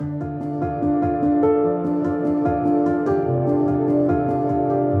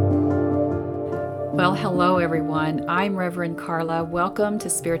Well, hello everyone. I'm Reverend Carla. Welcome to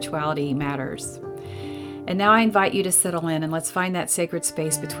Spirituality Matters. And now I invite you to settle in and let's find that sacred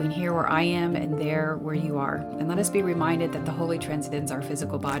space between here where I am and there where you are. And let us be reminded that the holy transcends our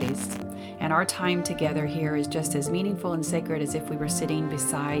physical bodies. And our time together here is just as meaningful and sacred as if we were sitting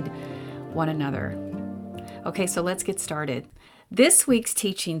beside one another. Okay, so let's get started. This week's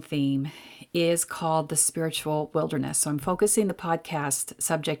teaching theme is called the spiritual wilderness. So I'm focusing the podcast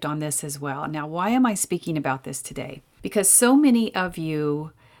subject on this as well. Now, why am I speaking about this today? Because so many of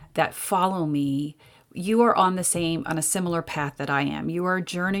you that follow me, you are on a similar path that I am. You are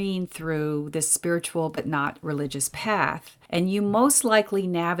journeying through this spiritual but not religious path. And you most likely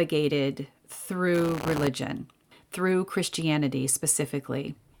navigated through religion, through Christianity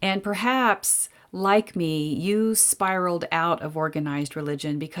specifically. And perhaps, like me, you spiraled out of organized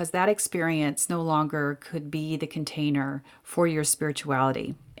religion because that experience no longer could be the container for your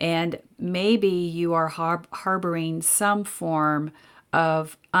spirituality. And maybe you are harboring some form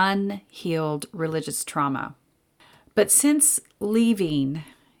of unhealed religious trauma. But since leaving,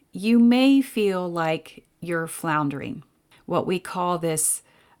 you may feel like you're floundering. What we call this,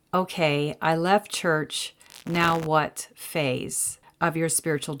 okay, I left church, now what phase of your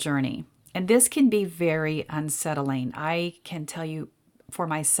spiritual journey. And this can be very unsettling. I can tell you for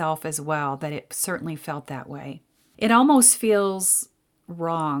myself as well that it certainly felt that way. It almost feels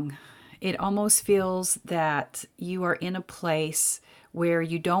wrong. It almost feels that you are in a place where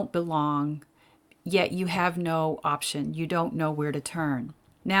you don't belong, yet you have no option. You don't know where to turn.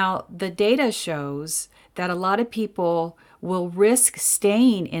 Now, the data shows that a lot of people will risk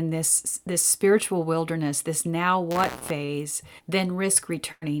staying in this spiritual wilderness, this now what phase, than risk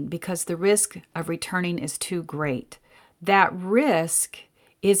returning because the risk of returning is too great. That risk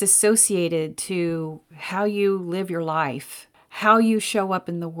is associated to how you live your life, how you show up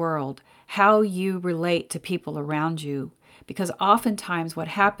in the world, how you relate to people around you. Because oftentimes what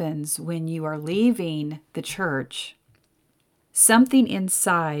happens when you are leaving the church, something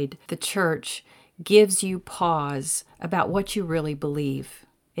inside the church gives you pause about what you really believe.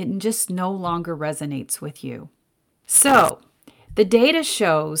 It just no longer resonates with you. So the data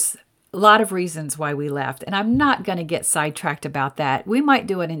shows a lot of reasons why we left, and I'm not going to get sidetracked about that. We might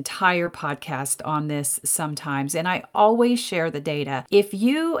do an entire podcast on this sometimes, and I always share the data. If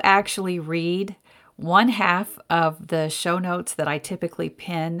you actually read one half of the show notes that I typically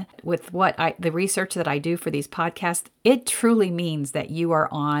pin with the research that I do for these podcasts, it truly means that you are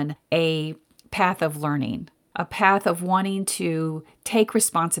on a path of learning, a path of wanting to take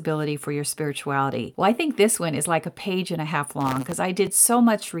responsibility for your spirituality. Well, I think this one is like a page and a half long because I did so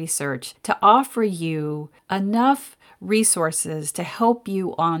much research to offer you enough resources to help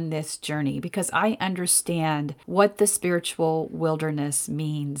you on this journey because I understand what the spiritual wilderness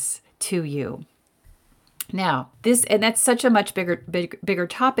means to you. Now, that's such a much bigger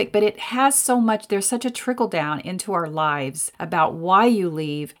topic, but it has so much, there's such a trickle down into our lives about why you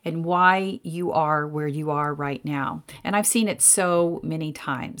leave and why you are where you are right now. And I've seen it so many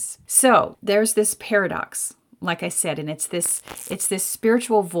times. So there's this paradox, like I said, and it's this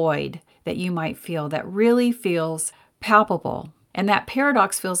spiritual void that you might feel that really feels palpable. And that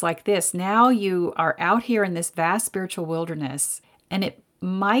paradox feels like this. Now you are out here in this vast spiritual wilderness, and it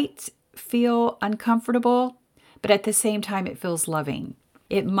might feel uncomfortable, but at the same time, it feels loving.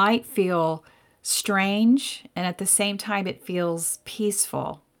 It might feel strange, and at the same time, it feels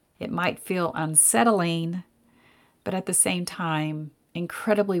peaceful. It might feel unsettling, but at the same time,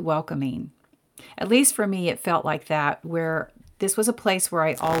 incredibly welcoming. At least for me, it felt like that, where this was a place where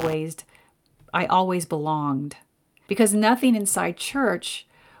I always belonged, because nothing inside church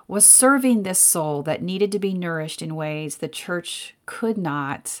was serving this soul that needed to be nourished in ways the church could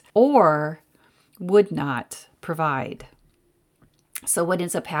not or would not provide. So what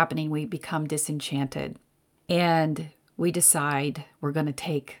ends up happening, we become disenchanted and we decide we're going to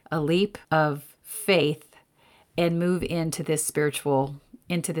take a leap of faith and move into this spiritual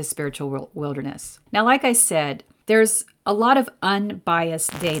wilderness. Now, like I said, there's a lot of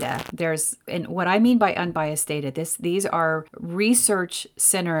unbiased data. And what I mean by unbiased data, these are research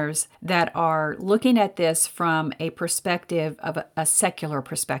centers that are looking at this from a perspective of a secular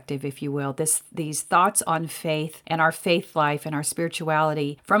perspective, if you will. These thoughts on faith and our faith life and our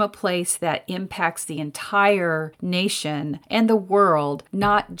spirituality from a place that impacts the entire nation and the world,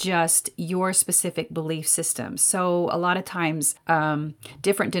 not just your specific belief system. So a lot of times,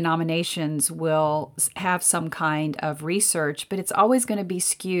 different denominations will have some kind of research, but it's always going to be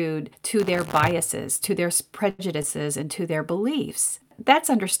skewed to their biases, to their prejudices, and to their beliefs. That's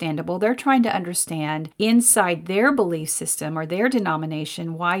understandable. They're trying to understand inside their belief system or their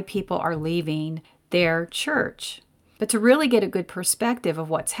denomination why people are leaving their church. But to really get a good perspective of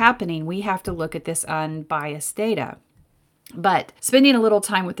what's happening, we have to look at this unbiased data. But spending a little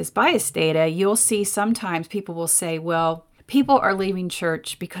time with this biased data, you'll see sometimes people will say, well, people are leaving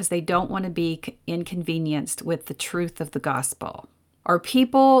church because they don't want to be inconvenienced with the truth of the gospel. Or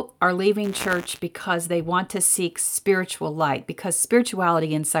people are leaving church because they want to seek spiritual light, because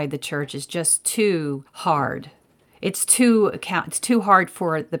spirituality inside the church is just too hard. It's too hard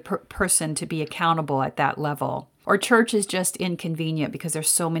for the person to be accountable at that level. Or church is just inconvenient because there's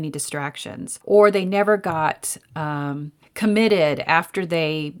so many distractions. Or they never got committed after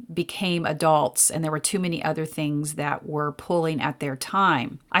they became adults and there were too many other things that were pulling at their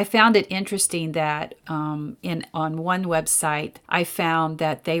time. I found it interesting that on one website, I found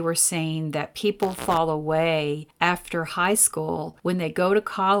that they were saying that people fall away after high school when they go to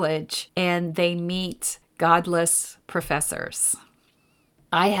college and they meet godless professors.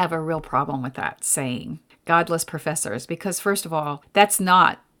 I have a real problem with that saying, godless professors, because first of all, that's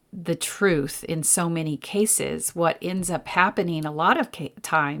not the truth in so many cases. What ends up happening a lot of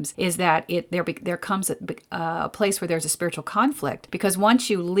times is that there comes a place where there's a spiritual conflict, because once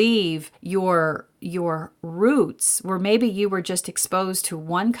you leave your roots, where maybe you were just exposed to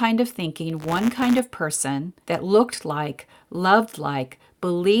one kind of thinking, one kind of person that looked like, loved like,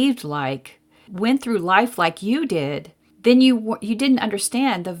 believed like, went through life like you did, then you didn't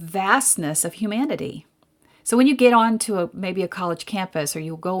understand the vastness of humanity. So when you get onto maybe a college campus, or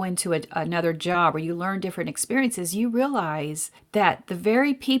you go into another job, or you learn different experiences, you realize that the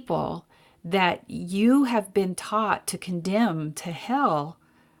very people that you have been taught to condemn to hell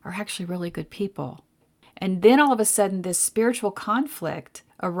are actually really good people. And then all of a sudden, this spiritual conflict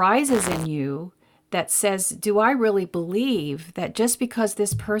arises in you that says, do I really believe that just because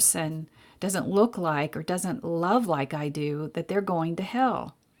this person doesn't look like or doesn't love like I do, that they're going to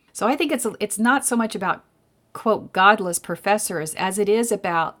hell? So I think it's not so much about, quote, godless professors as it is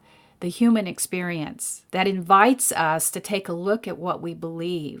about the human experience that invites us to take a look at what we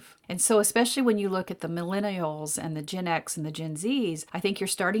believe. And so especially when you look at the millennials and the Gen X and the Gen Zs, I think you're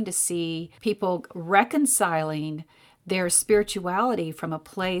starting to see people reconciling their spirituality from a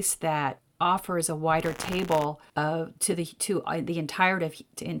place that offers a wider table to the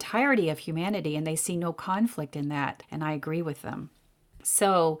entirety of humanity, and they see no conflict in that. And I agree with them.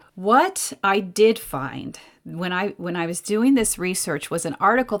 So what I did find when I was doing this research was an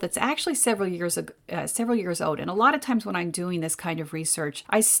article that's actually several years old. And a lot of times when I'm doing this kind of research,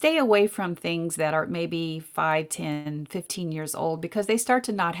 I stay away from things that are maybe 5, 10, 15 years old, because they start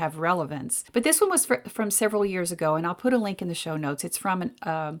to not have relevance. But this one was from several years ago, and I'll put a link in the show notes. It's from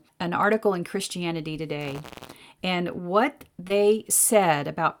an article in Christianity Today. And what they said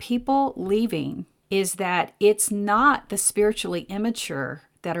about people leaving is that it's not the spiritually immature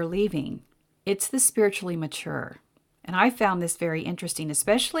that are leaving. It's the spiritually mature. And I found this very interesting,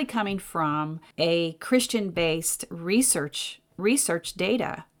 especially coming from a Christian-based research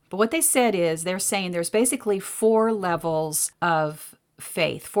data. But what they said is, they're saying there's basically 4 levels of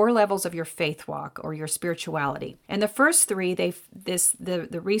faith, 4 levels of your faith walk or your spirituality. And the first 3,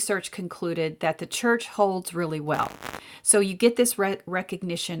 the research concluded that the church holds really well. So you get this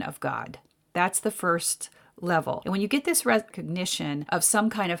recognition of God. That's the first level. And when you get this recognition of some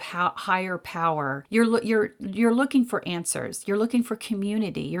kind of higher power, you're looking for answers. You're looking for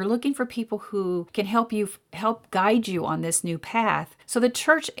community. You're looking for people who can help guide you on this new path. So the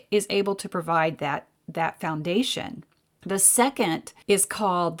church is able to provide that foundation. The second is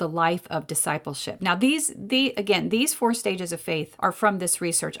called the life of discipleship. Now, these 4 stages of faith are from this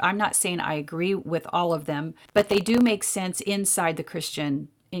research. I'm not saying I agree with all of them, but they do make sense inside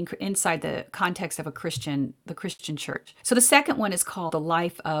the context of the Christian church. So the second one is called the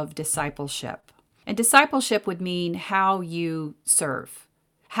life of discipleship. And discipleship would mean how you serve.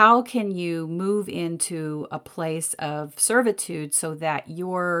 How can you move into a place of servitude so that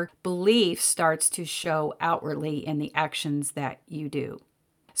your belief starts to show outwardly in the actions that you do?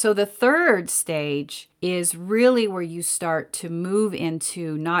 So the third stage is really where you start to move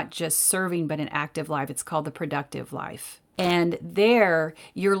into not just serving, but an active life. It's called the productive life. And there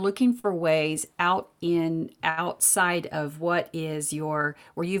you're looking for ways outside of what is where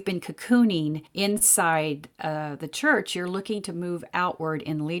you've been cocooning inside the church. You're looking to move outward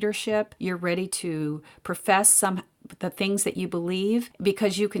in leadership. You're ready to profess the things that you believe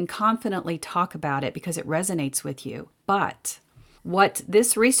because you can confidently talk about it because it resonates with you. But what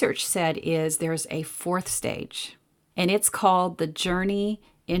this research said is there's a 4th stage, and it's called the journey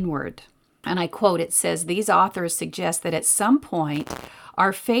inward. And I quote, it says, these authors suggest that at some point,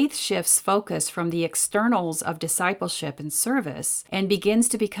 our faith shifts focus from the externals of discipleship and service and begins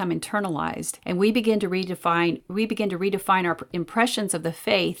to become internalized. And we begin to redefine our impressions of the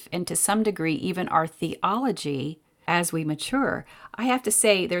faith and to some degree even our theology as we mature. I have to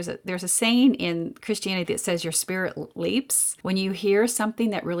say, there's a saying in Christianity that says your spirit leaps. When you hear something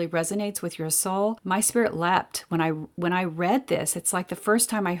that really resonates with your soul, my spirit leapt when I read this. It's like the first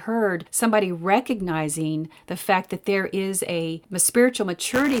time I heard somebody recognizing the fact that there is a spiritual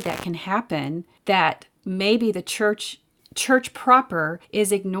maturity that can happen that maybe the church proper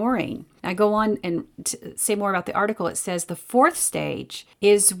is ignoring. I go on and say more about the article. It says the fourth stage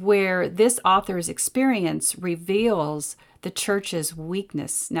is where this author's experience reveals the church's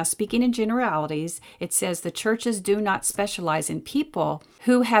weakness. Now, speaking in generalities, it says the churches do not specialize in people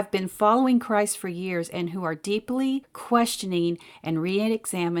who have been following Christ for years and who are deeply questioning and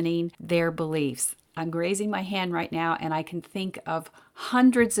re-examining their beliefs. I'm raising my hand right now, and I can think of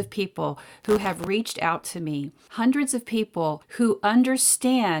hundreds of people who have reached out to me, hundreds of people who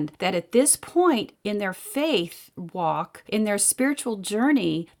understand that at this point in their faith walk, in their spiritual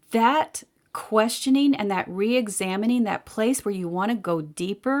journey, that questioning and that re-examining, that place where you want to go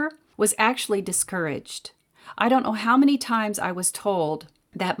deeper, was actually discouraged. I don't know how many times I was told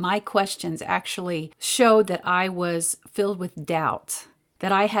that my questions actually showed that I was filled with doubt,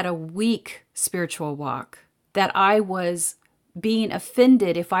 that I had a weak spiritual walk, that I was being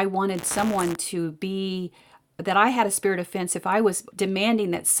offended if I wanted someone to be, that I had a spirit offense if I was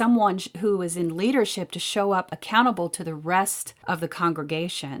demanding that someone who was in leadership to show up accountable to the rest of the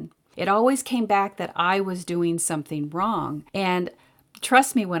congregation. It always came back that I was doing something wrong. And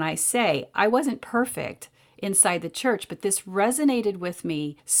trust me when I say I wasn't perfect inside the church, but this resonated with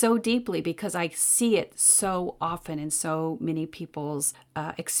me so deeply because I see it so often in so many people's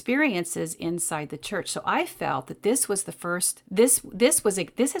experiences inside the church. So I felt that this was the first, this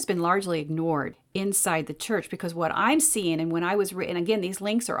has been largely ignored inside the church, because what I'm seeing, and when I was and again, these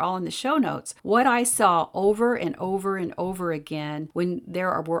links are all in the show notes, what I saw over and over and over again when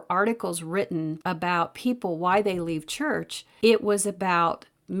were articles written about people, why they leave church, it was about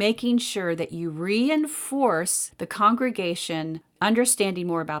making sure that you reinforce the congregation understanding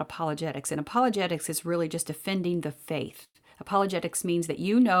more about apologetics. And apologetics is really just defending the faith. Apologetics means that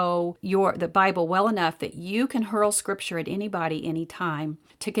you know the Bible well enough that you can hurl scripture at anybody, anytime,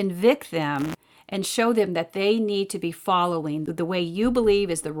 to convict them and show them that they need to be following the way you believe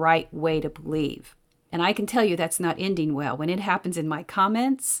is the right way to believe. And I can tell you that's not ending well. When it happens in my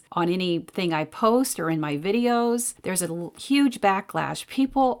comments, on anything I post or in my videos, there's a huge backlash.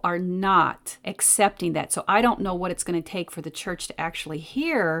 People are not accepting that. So I don't know what it's going to take for the church to actually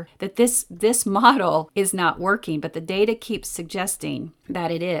hear that this model is not working, but the data keeps suggesting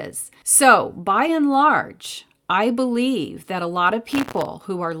that it is. So by and large, I believe that a lot of people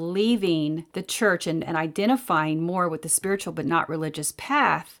who are leaving the church and identifying more with the spiritual but not religious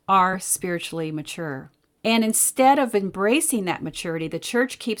path are spiritually mature. And instead of embracing that maturity, the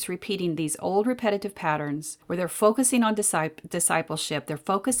church keeps repeating these old repetitive patterns where they're focusing on discipleship, they're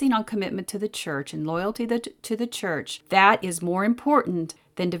focusing on commitment to the church and loyalty to the church. That is more important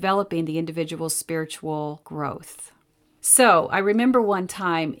than developing the individual's spiritual growth. So I remember one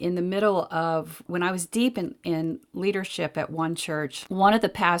time in the middle of when I was deep in leadership at one church, one of the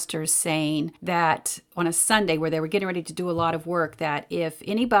pastors saying that on a Sunday where they were getting ready to do a lot of work, that if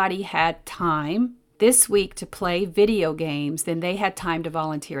anybody had time this week to play video games, then they had time to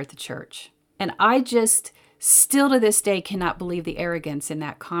volunteer at the church. And I just still to this day cannot believe the arrogance in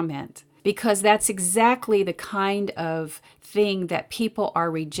that comment, because that's exactly the kind of thing that people are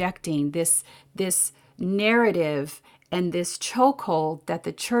rejecting, this narrative and this chokehold that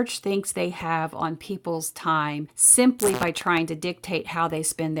the church thinks they have on people's time simply by trying to dictate how they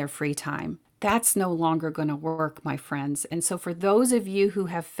spend their free time. That's no longer going to work, my friends. And so for those of you who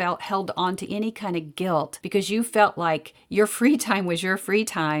have held on to any kind of guilt because you felt like your free time was your free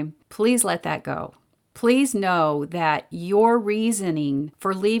time, please let that go. Please know that your reasoning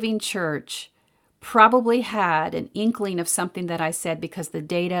for leaving church probably had an inkling of something that I said, because the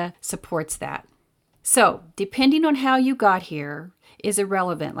data supports that. So, depending on how you got here is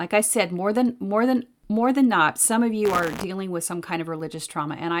irrelevant. Like I said, more than not, some of you are dealing with some kind of religious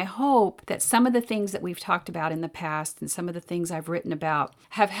trauma. And I hope that some of the things that we've talked about in the past and some of the things I've written about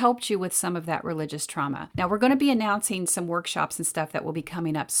have helped you with some of that religious trauma. Now, we're going to be announcing some workshops and stuff that will be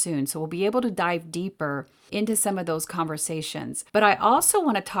coming up soon. So we'll be able to dive deeper into some of those conversations. But I also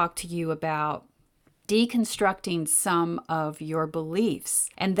want to talk to you about deconstructing some of your beliefs.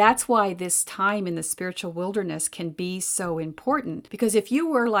 And that's why this time in the spiritual wilderness can be so important. Because if you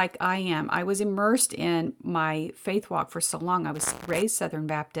were like I am, I was immersed in my faith walk for so long. I was raised Southern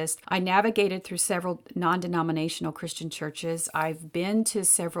Baptist. I navigated through several non-denominational Christian churches. I've been to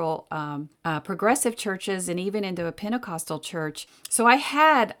several progressive churches and even into a Pentecostal church. So I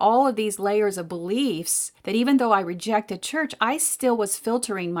had all of these layers of beliefs that even though I rejected church, I still was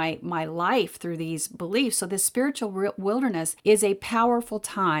filtering my life through these beliefs. So this spiritual wilderness is a powerful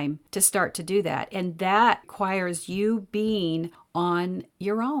time to start to do that. And that requires you being on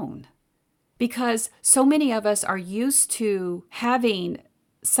your own. Because so many of us are used to having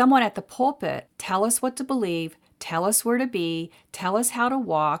someone at the pulpit tell us what to believe, tell us where to be, tell us how to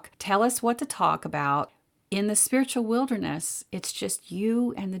walk, tell us what to talk about. In the spiritual wilderness, it's just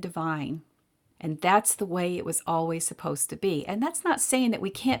you and the divine. And that's the way it was always supposed to be. And that's not saying that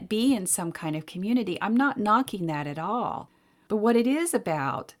we can't be in some kind of community. I'm not knocking that at all. But what it is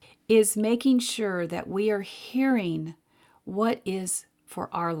about is making sure that we are hearing what is for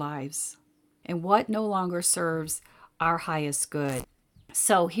our lives and what no longer serves our highest good.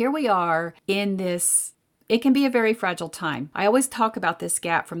 So here we are in this. It can be a very fragile time. I always talk about this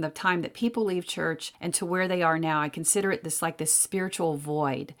gap from the time that people leave church and to where they are now. I consider it this spiritual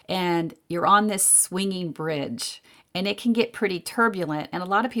void. And you're on this swinging bridge. And it can get pretty turbulent. And a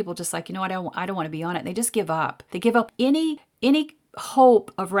lot of people just like, I don't want to be on it. And they just give up. They give up any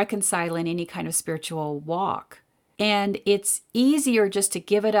hope of reconciling any kind of spiritual walk. And it's easier just to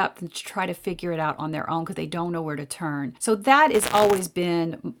give it up than to try to figure it out on their own because they don't know where to turn. So that has always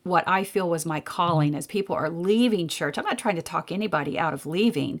been what I feel was my calling as people are leaving church. I'm not trying to talk anybody out of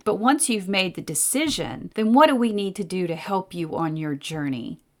leaving, but once you've made the decision, then what do we need to do to help you on your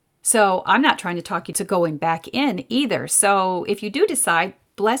journey? So I'm not trying to talk you to going back in either. So if you do decide,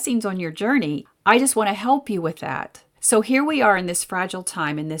 blessings on your journey, I just want to help you with that. So here we are in this fragile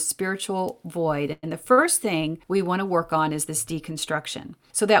time, in this spiritual void. And the first thing we want to work on is this deconstruction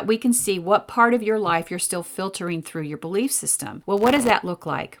so that we can see what part of your life you're still filtering through your belief system. Well, what does that look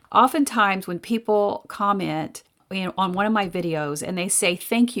like? Oftentimes when people comment on one of my videos and they say,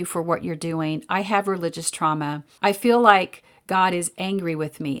 thank you for what you're doing. I have religious trauma. I feel like God is angry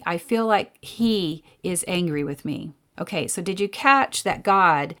with me. I feel like He is angry with me. Okay, so did you catch that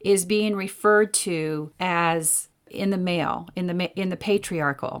God is being referred to as in the male, in the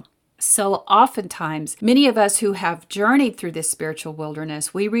patriarchal? So oftentimes, many of us who have journeyed through this spiritual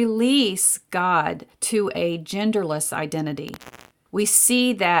wilderness, we release God to a genderless identity. We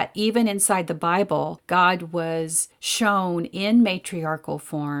see that even inside the Bible, God was shown in matriarchal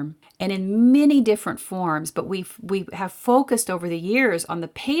form and in many different forms, but we have focused over the years on the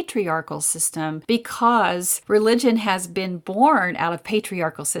patriarchal system because religion has been born out of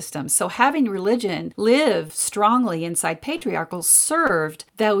patriarchal systems. So having religion live strongly inside patriarchal served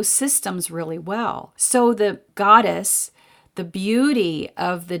those systems really well. So the goddess, the beauty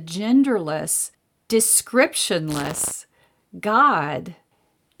of the genderless, descriptionless God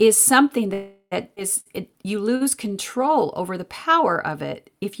is something that you lose control over the power of it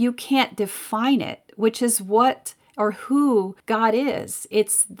if you can't define it, which is what or who God is.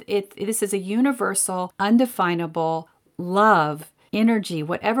 This is a universal, undefinable love, energy,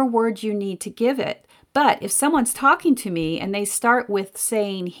 whatever word you need to give it. But if someone's talking to me and they start with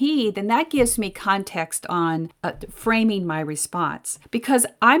saying he, then that gives me context on framing my response. Because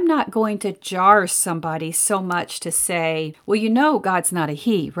I'm not going to jar somebody so much to say, well, God's not a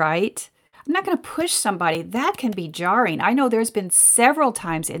he, right? I'm not going to push somebody. That can be jarring. I know there's been several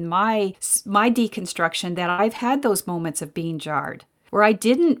times in my deconstruction that I've had those moments of being jarred, where I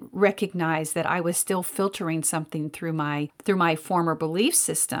didn't recognize that I was still filtering something through my former belief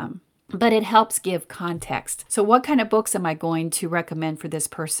system. But it helps give context. So what kind of books am I going to recommend for this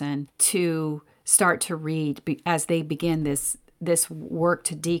person to start to read as they begin this work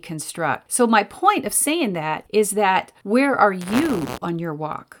to deconstruct? So my point of saying that is that where are you on your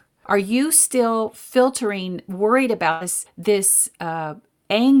walk? Are you still filtering, worried about this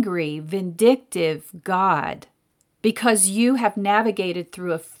angry, vindictive God because you have navigated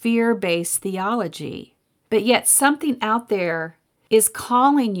through a fear-based theology, but yet something out there is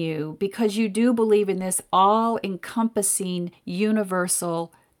calling you because you do believe in this all-encompassing,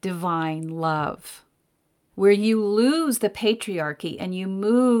 universal, divine love, where you lose the patriarchy and you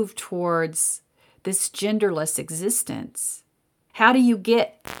move towards this genderless existence. How do you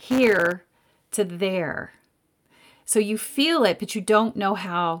get here to there? So you feel it, but you don't know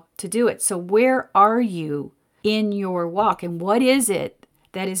how to do it. So where are you in your walk? And what is it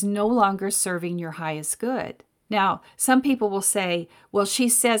that is no longer serving your highest good? Now, some people will say, well, she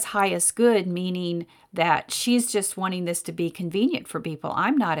says highest good, meaning that she's just wanting this to be convenient for people.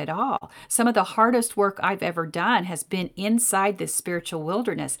 I'm not at all. Some of the hardest work I've ever done has been inside this spiritual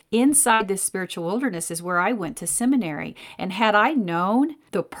wilderness. Inside this spiritual wilderness is where I went to seminary. And had I known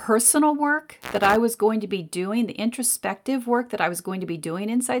the personal work that I was going to be doing, the introspective work that I was going to be doing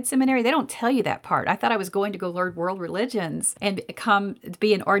inside seminary, they don't tell you that part. I thought I was going to go learn world religions and come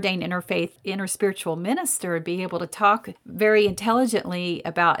be an ordained interfaith, interspiritual minister, and be able to talk very intelligently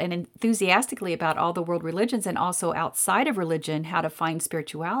about and enthusiastically about all the world religions and also outside of religion, how to find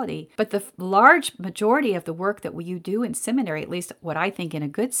spirituality. But the large majority of the work that you do in seminary, at least what I think in a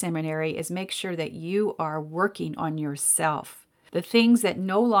good seminary, is make sure that you are working on yourself. The things that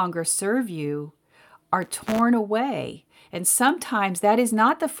no longer serve you are torn away. And sometimes that is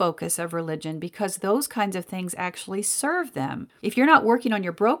not the focus of religion because those kinds of things actually serve them. If you're not working on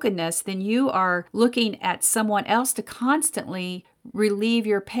your brokenness, then you are looking at someone else to constantly relieve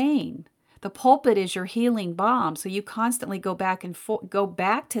your pain. The pulpit is your healing balm, so you constantly go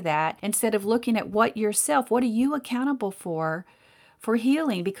back to that instead of looking at what are you accountable for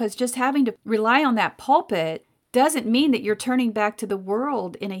healing? Because just having to rely on that pulpit doesn't mean that you're turning back to the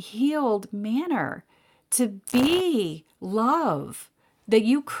world in a healed manner. To be love, that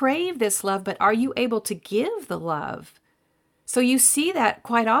you crave this love, but are you able to give the love? So you see that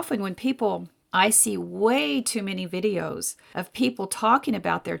quite often when I see way too many videos of people talking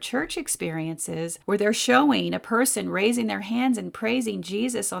about their church experiences where they're showing a person raising their hands and praising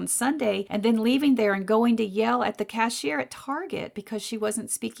Jesus on Sunday and then leaving there and going to yell at the cashier at Target because she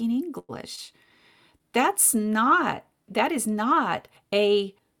wasn't speaking English. That is not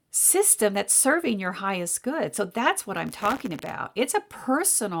a system that's serving your highest good. So that's what I'm talking about. It's a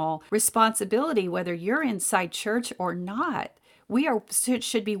personal responsibility whether you're inside church or not. We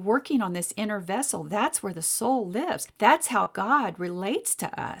should be working on this inner vessel. That's where the soul lives. That's how God relates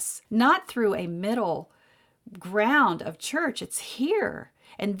to us, not through a middle ground of church. It's here.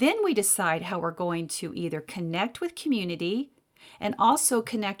 And then we decide how we're going to either connect with community and also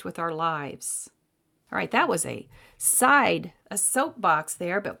connect with our lives. All right, that was a soapbox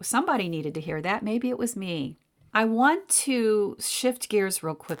there, but somebody needed to hear that. Maybe it was me. I want to shift gears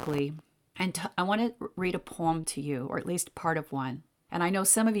real quickly, and I want to read a poem to you, or at least part of one. And I know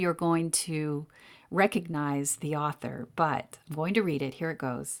some of you are going to recognize the author, but I'm going to read it. Here it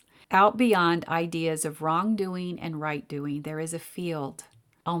goes. Out beyond ideas of wrongdoing and right doing, there is a field.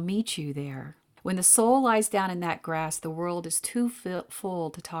 I'll meet you there. When the soul lies down in that grass, the world is too full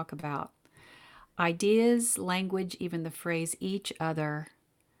to talk about. Ideas, language, even the phrase each other,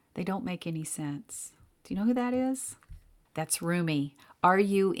 they don't make any sense. Do you know who that is? That's Rumi,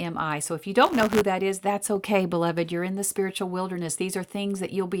 R-U-M-I. So if you don't know who that is, that's okay, beloved. You're in the spiritual wilderness. These are things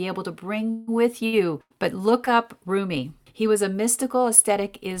that you'll be able to bring with you. But look up Rumi. He was a mystical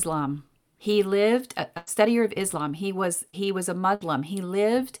ascetic Islam. He lived, a studier of Islam. He was a Muslim. He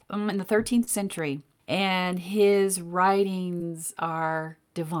lived in the 13th century, and his writings are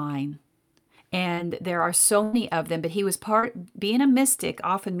divine. And there are so many of them, but he was being a mystic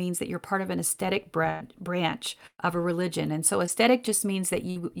often means that you're part of an aesthetic branch of a religion. And so aesthetic just means that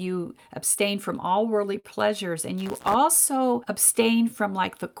you abstain from all worldly pleasures, and you also abstain from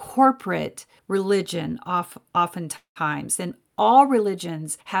like the corporate religion oftentimes. And all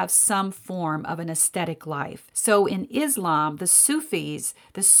religions have some form of an aesthetic life. So in Islam, the Sufis,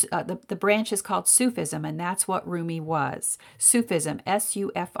 the branch is called Sufism, and that's what Rumi was. Sufism,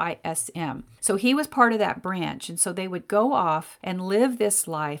 S-U-F-I-S-M. So he was part of that branch, and so they would go off and live this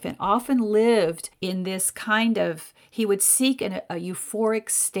life, and often lived in this kind of, he would seek a euphoric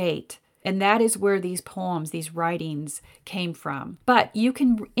state. And that is where these poems, these writings came from. But you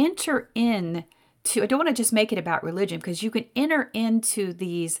can enter in I don't want to just make it about religion, because you can enter into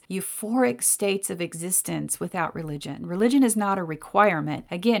these euphoric states of existence without religion. Religion is not a requirement.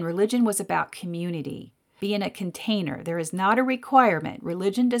 Again, religion was about community, being a container. There is not a requirement.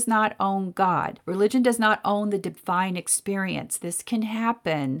 Religion does not own God. Religion does not own the divine experience. This can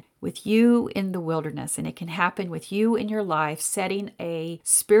happen with you in the wilderness, and it can happen with you in your life, setting a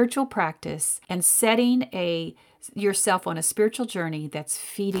spiritual practice and setting yourself on a spiritual journey that's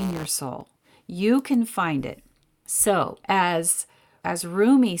feeding your soul. You can find it. So, as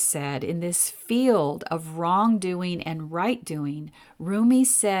Rumi said, in this field of wrongdoing and right doing, Rumi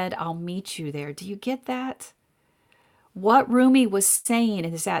said, I'll meet you there. Do you get that? What Rumi was saying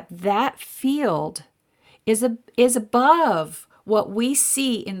is that field is above what we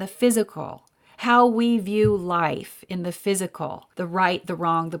see in the physical. how we view life in the physical, the right, the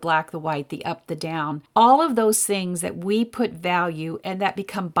wrong, the black, the white, the up, the down, all of those things that we put value and that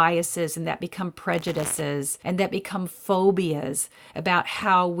become biases and that become prejudices and that become phobias about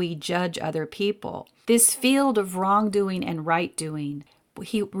how we judge other people. This field of wrongdoing and right doing,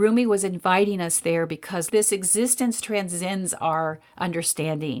 Rumi was inviting us there because this existence transcends our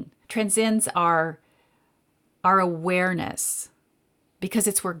understanding, transcends our awareness, because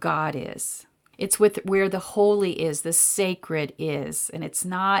it's where God is. It's where the holy is, the sacred is. And it's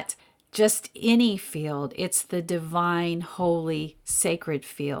not just any field, it's the divine, holy, sacred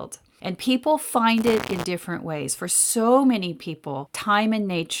field. And people find it in different ways. For so many people, time in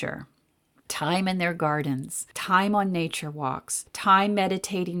nature, time in their gardens, time on nature walks, time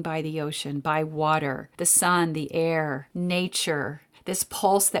meditating by the ocean, by water, the sun, the air, nature, this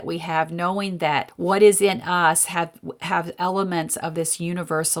pulse that we have, knowing that what is in us have elements of this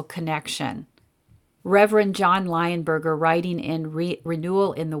universal connection. Reverend John Lionberger, writing in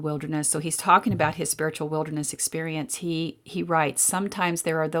Renewal in the Wilderness, so he's talking about his spiritual wilderness experience. He writes, sometimes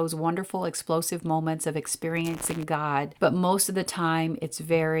there are those wonderful explosive moments of experiencing God, but most of the time it's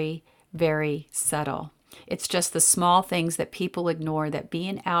very, very subtle. It's just the small things that people ignore, that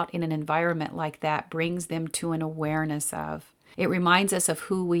being out in an environment like that brings them to an awareness of. It reminds us of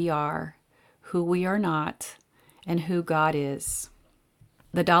who we are not, and who God is.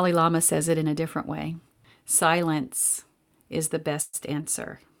 The Dalai Lama says it in a different way. Silence is the best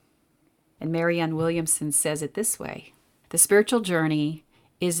answer. And Marianne Williamson says it this way. The spiritual journey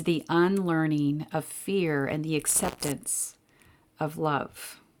is the unlearning of fear and the acceptance of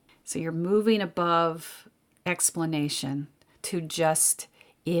love. So you're moving above explanation to just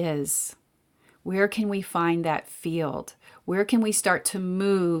is. Where can we find that field? Where can we start to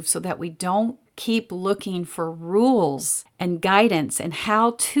move so that we don't keep looking for rules and guidance and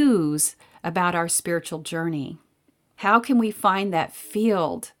how-tos about our spiritual journey? How can we find that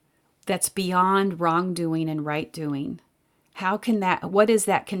field that's beyond wrongdoing and right doing? What is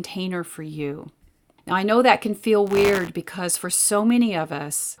that container for you? Now, I know that can feel weird because for so many of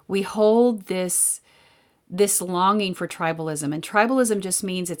us, we hold this longing for tribalism, and tribalism just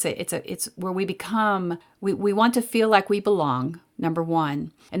means it's where we want to feel like we belong, number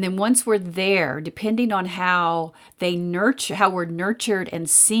one, and then once we're there, depending on how we're nurtured and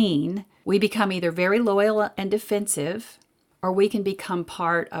seen, we become either very loyal and defensive, or we can become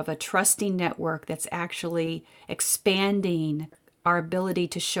part of a trusting network that's actually expanding our ability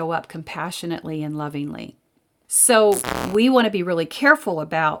to show up compassionately and lovingly. So we want to be really careful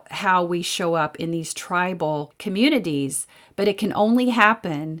about how we show up in these tribal communities, but it can only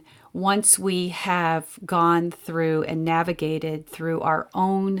happen once we have gone through and navigated through our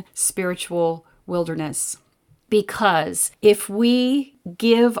own spiritual wilderness. Because if we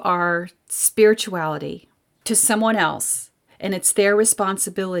give our spirituality to someone else and it's their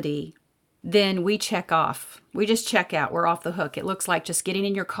responsibility, then we check off. We just check out. We're off the hook. It looks like just getting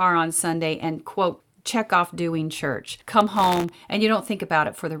in your car on Sunday and, quote, check off doing church. Come home and you don't think about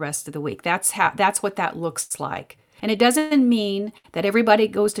it for the rest of the week. That's what that looks like. And it doesn't mean that everybody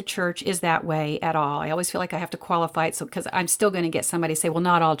goes to church is that way at all. I always feel like I have to qualify it because I'm still going to get somebody say, well,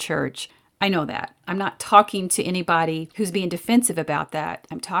 not all church. I know that. I'm not talking to anybody who's being defensive about that.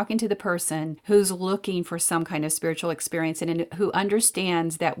 I'm talking to the person who's looking for some kind of spiritual experience and who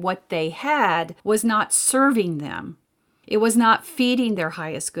understands that what they had was not serving them. It was not feeding their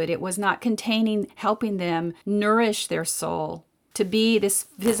highest good. It was not helping them nourish their soul to be this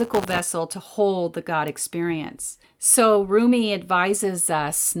physical vessel to hold the God experience. So Rumi advises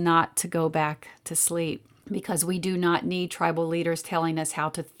us not to go back to sleep because we do not need tribal leaders telling us how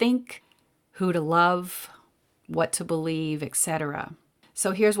to think, who to love, what to believe, etc.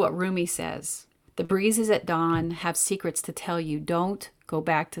 So here's what Rumi says. The breezes at dawn have secrets to tell you. Don't go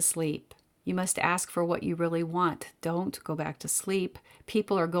back to sleep. You must ask for what you really want. Don't go back to sleep.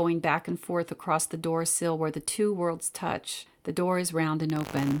 People are going back and forth across the door sill where the two worlds touch. The door is round and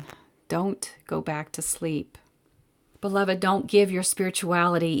open. Don't go back to sleep. Beloved, don't give your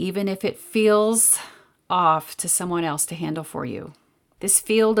spirituality, even if it feels off, to someone else to handle for you. This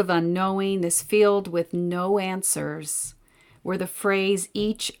field of unknowing, this field with no answers, where the phrase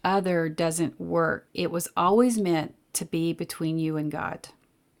each other doesn't work, it was always meant to be between you and God.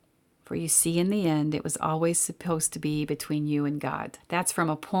 For you see, in the end, it was always supposed to be between you and God. That's from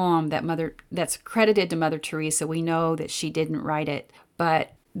a poem that's credited to Mother Teresa. We know that she didn't write it,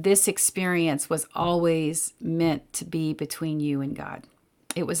 but this experience was always meant to be between you and God.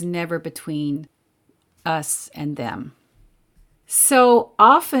 It was never between us and them. So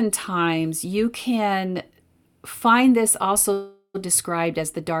oftentimes you can find this also described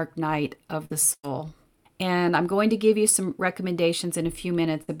as the dark night of the soul. And I'm going to give you some recommendations in a few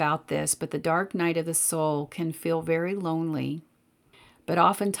minutes about this, but the dark night of the soul can feel very lonely. But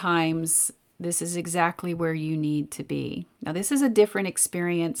oftentimes, this is exactly where you need to be. Now, this is a different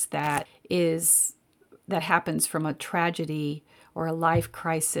experience that happens from a tragedy or a life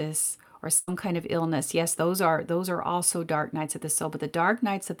crisis or some kind of illness. Yes, those are also dark nights of the soul, but the dark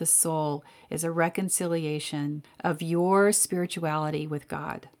nights of the soul is a reconciliation of your spirituality with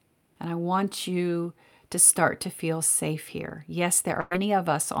God. And I want you to start to feel safe here. Yes, there are many of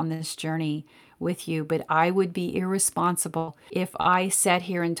us on this journey with you, but I would be irresponsible if I sat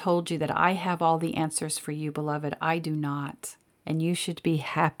here and told you that I have all the answers for you, beloved. I do not. And you should be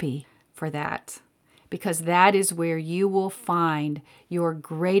happy for that, because that is where you will find your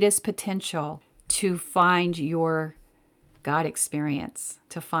greatest potential to find your God experience,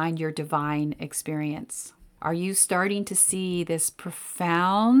 to find your divine experience. Are you starting to see this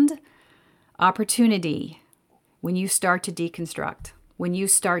profound opportunity when you start to deconstruct, when you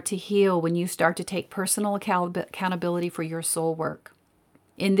start to heal, when you start to take personal accountability for your soul work?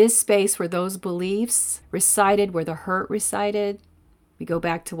 In this space where those beliefs resided, where the hurt resided, we go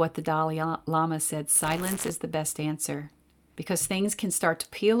back to what the Dalai Lama said: silence is the best answer, because things can start to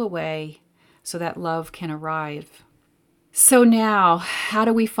peel away so that love can arrive. So now, how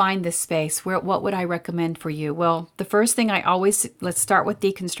do we find this space? What would I recommend for you? Well, the first thing let's start with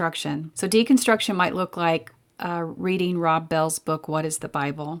deconstruction. So deconstruction might look like reading Rob Bell's book, What is the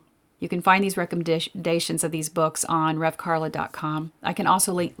Bible? You can find these recommendations of these books on revcarla.com. I can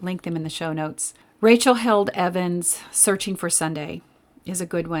also link them in the show notes. Rachel Held Evans' Searching for Sunday is a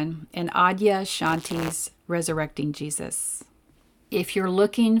good one, and Adya Shanti's Resurrecting Jesus. If you're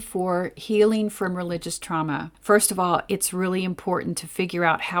looking for healing from religious trauma, first of all, it's really important to figure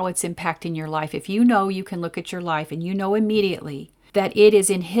out how it's impacting your life. If you know, you can look at your life and you know immediately that it is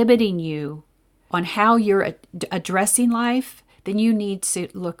inhibiting you on how you're addressing life, then you need to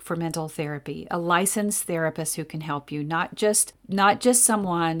look for mental therapy, a licensed therapist who can help you, not just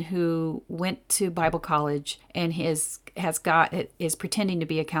someone who went to Bible college and is pretending to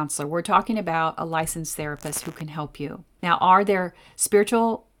be a counselor. We're talking about a licensed therapist who can help you. Now, are there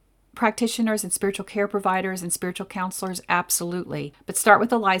spiritual practitioners and spiritual care providers and spiritual counselors? Absolutely. But start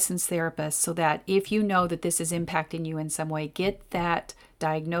with a licensed therapist so that if you know that this is impacting you in some way, get that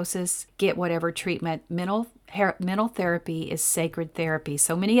diagnosis, get whatever treatment. Mental therapy is sacred therapy.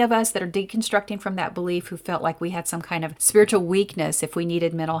 So many of us that are deconstructing from that belief, who felt like we had some kind of spiritual weakness if we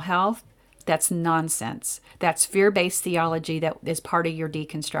needed mental health, that's nonsense. That's fear-based theology that is part of your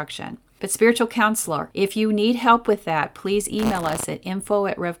deconstruction. But spiritual counselor, if you need help with that, please email us at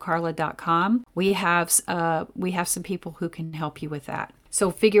info@revcarla.com. We have some people who can help you with that.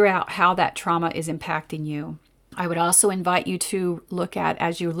 So figure out how that trauma is impacting you. I would also invite you to look at,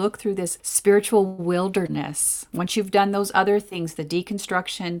 as you look through this spiritual wilderness, once you've done those other things, the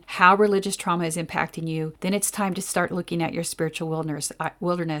deconstruction, how religious trauma is impacting you, then it's time to start looking at your spiritual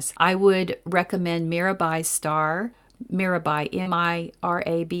wilderness. I would recommend Mirabai's Star. Mirabai,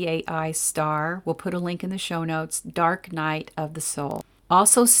 Mirabai Star. We'll put a link in the show notes. Dark Night of the Soul.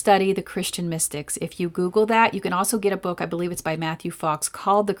 Also study the Christian mystics. If you Google that, you can also get a book, I believe it's by Matthew Fox,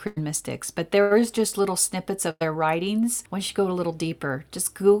 called The Christian Mystics. But there is just little snippets of their writings. Once you go a little deeper,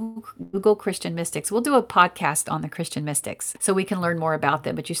 just Google Christian mystics. We'll do a podcast on the Christian mystics so we can learn more about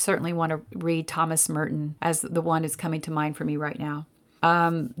them. But you certainly want to read Thomas Merton as the one who's coming to mind for me right now.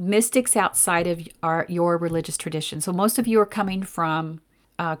 Mystics outside of your religious tradition. So most of you are coming from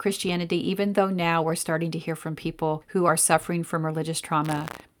Christianity, even though now we're starting to hear from people who are suffering from religious trauma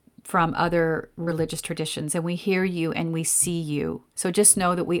from other religious traditions, and we hear you and we see you. So just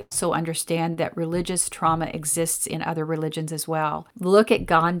know that we also understand that religious trauma exists in other religions as well. Look at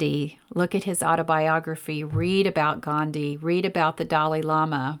Gandhi, look at his autobiography, read about Gandhi, read about the Dalai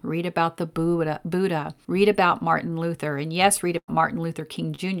Lama, read about the Buddha, read about Martin Luther, and yes, read about Martin Luther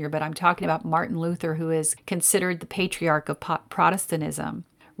King Jr., but I'm talking about Martin Luther, who is considered the patriarch of Protestantism.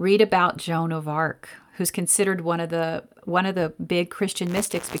 Read about Joan of Arc, who's considered one of the big Christian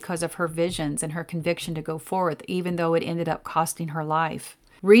mystics because of her visions and her conviction to go forth, even though it ended up costing her life.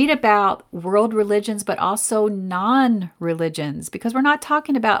 Read about world religions, but also non-religions, because we're not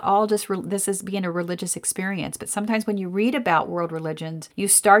talking about all just this as being a religious experience. But sometimes when you read about world religions, you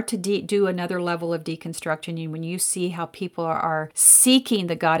start to do another level of deconstruction. And when you see how people are seeking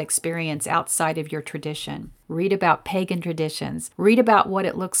the God experience outside of your tradition. Read about pagan traditions. Read about what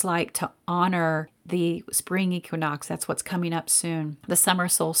it looks like to honor the spring equinox. That's what's coming up soon. The summer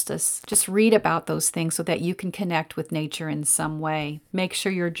solstice. Just read about those things so that you can connect with nature in some way. Make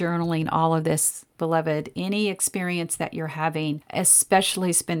sure you're journaling all of this beloved, any experience that you're having,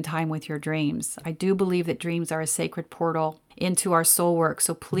 especially spend time with your dreams. I do believe that dreams are a sacred portal into our soul work,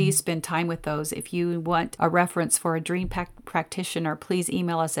 so please spend time with those. If you want a reference for a dream practitioner, please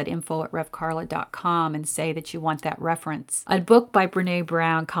email us at info@revcarla.com and say that you want that reference. A book by Brene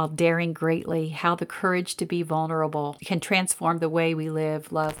Brown called Daring Greatly: How the Courage to be Vulnerable Can Transform the Way We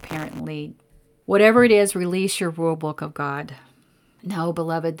Live, Love, Parent, and Lead. Whatever it is, release your rule book of God. No,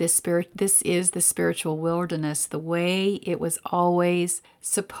 beloved, this is the spiritual wilderness, the way it was always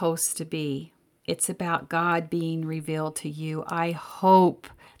supposed to be. It's about God being revealed to you. I hope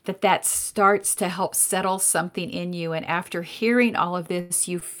that starts to help settle something in you. And after hearing all of this,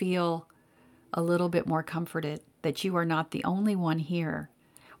 you feel a little bit more comforted that you are not the only one here.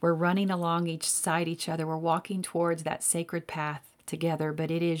 We're running along each other. We're walking towards that sacred path together,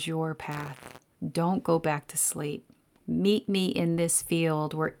 but it is your path. Don't go back to sleep. Meet me in this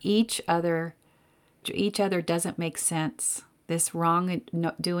field where each other doesn't make sense. This wrong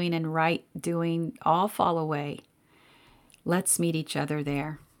doing and right doing all fall away. Let's meet each other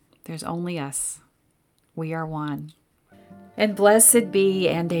there. There's only us. We are one. And blessed be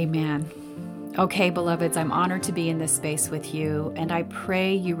and amen. Okay, beloveds, I'm honored to be in this space with you, and I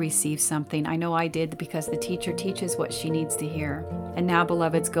pray you receive something. I know I did, because the teacher teaches what she needs to hear. And now,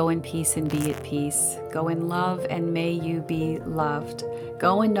 beloveds, go in peace and be at peace. Go in love, and may you be loved.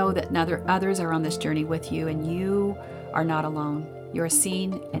 Go and know that others are on this journey with you, and you are not alone. You're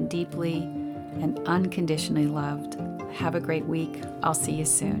seen and deeply and unconditionally loved. Have a great week. I'll see you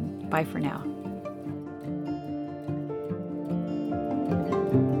soon. Bye for now.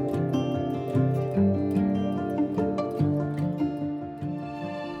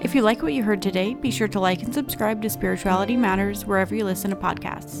 If you like what you heard today, be sure to like and subscribe to Spirituality Matters wherever you listen to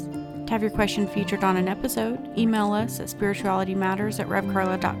podcasts. To have your question featured on an episode, email us at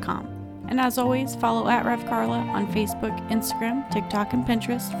spiritualitymatters@revcarla.com. And as always, follow @RevCarla on Facebook, Instagram, TikTok, and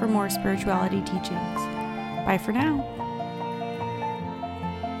Pinterest for more spirituality teachings. Bye for now.